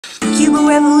Cuban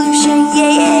Revolution, yeah,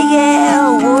 yeah, yeah.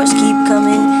 Wars keep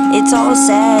coming, it's all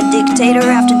sad. Dictator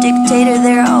after dictator,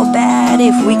 they're all bad.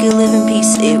 If we could live in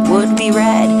peace, it would be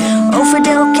rad. Oh,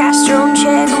 Fidel Castro and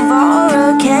Che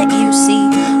Guevara, can't you see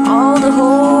all the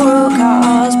horror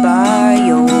caused by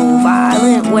your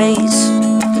violent ways?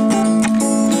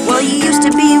 Well, you used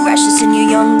to be righteous in your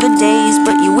younger days,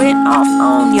 but you went off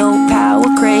on your power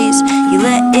craze. You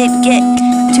let it get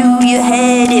to your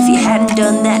head. If you hadn't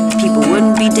done that, people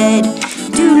wouldn't be dead.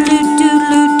 Do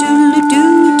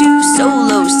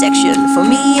solo section for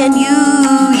me and you,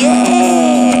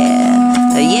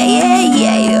 yeah, yeah, yeah,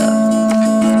 yeah.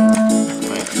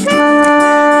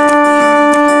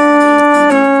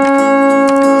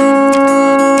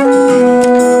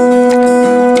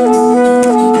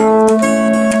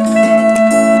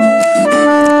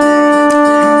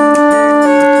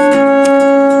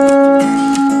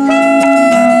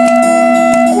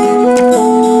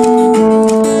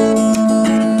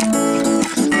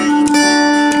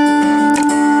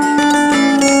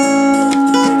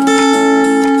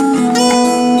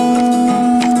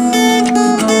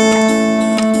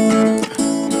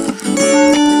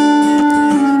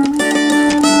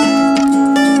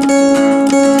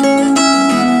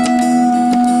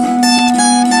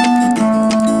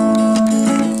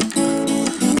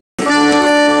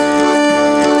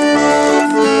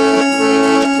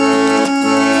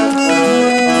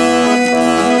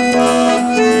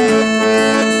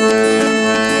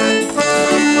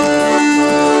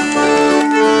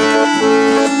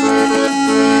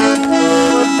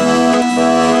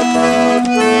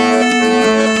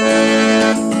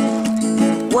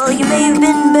 You may have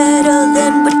been better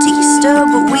than Batista,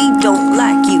 but we don't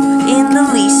like you in the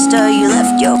least. You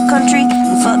left your country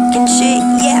and fucking shit.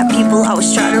 Yeah, people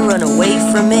always try to run away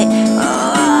from it.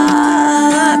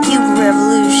 Cuban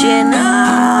Revolution.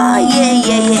 Yeah, yeah,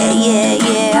 yeah, yeah,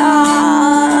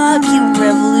 yeah. Cuban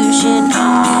Revolution.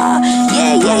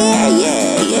 Yeah, yeah, yeah,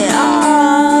 yeah,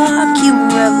 yeah. Cuban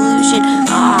Revolution.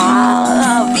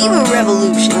 Viva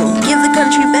Revolution. Give the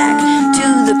country back to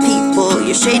the people.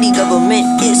 Your shady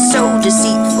government is so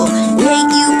deceitful. We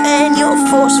hate you and your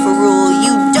forceful rule.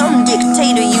 You dumb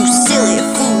dictator, you silly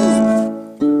fool.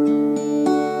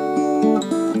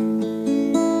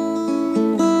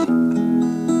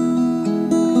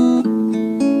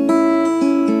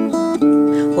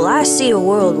 Well, I see a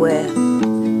world where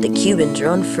the Cubans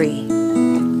run free,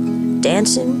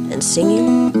 dancing and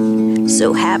singing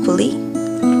so happily.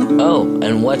 Oh,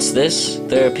 and what's this?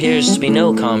 There appears to be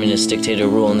no communist dictator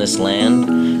rule in this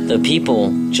land. The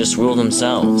people just rule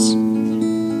themselves.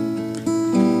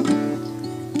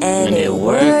 And it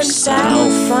works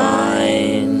out fine.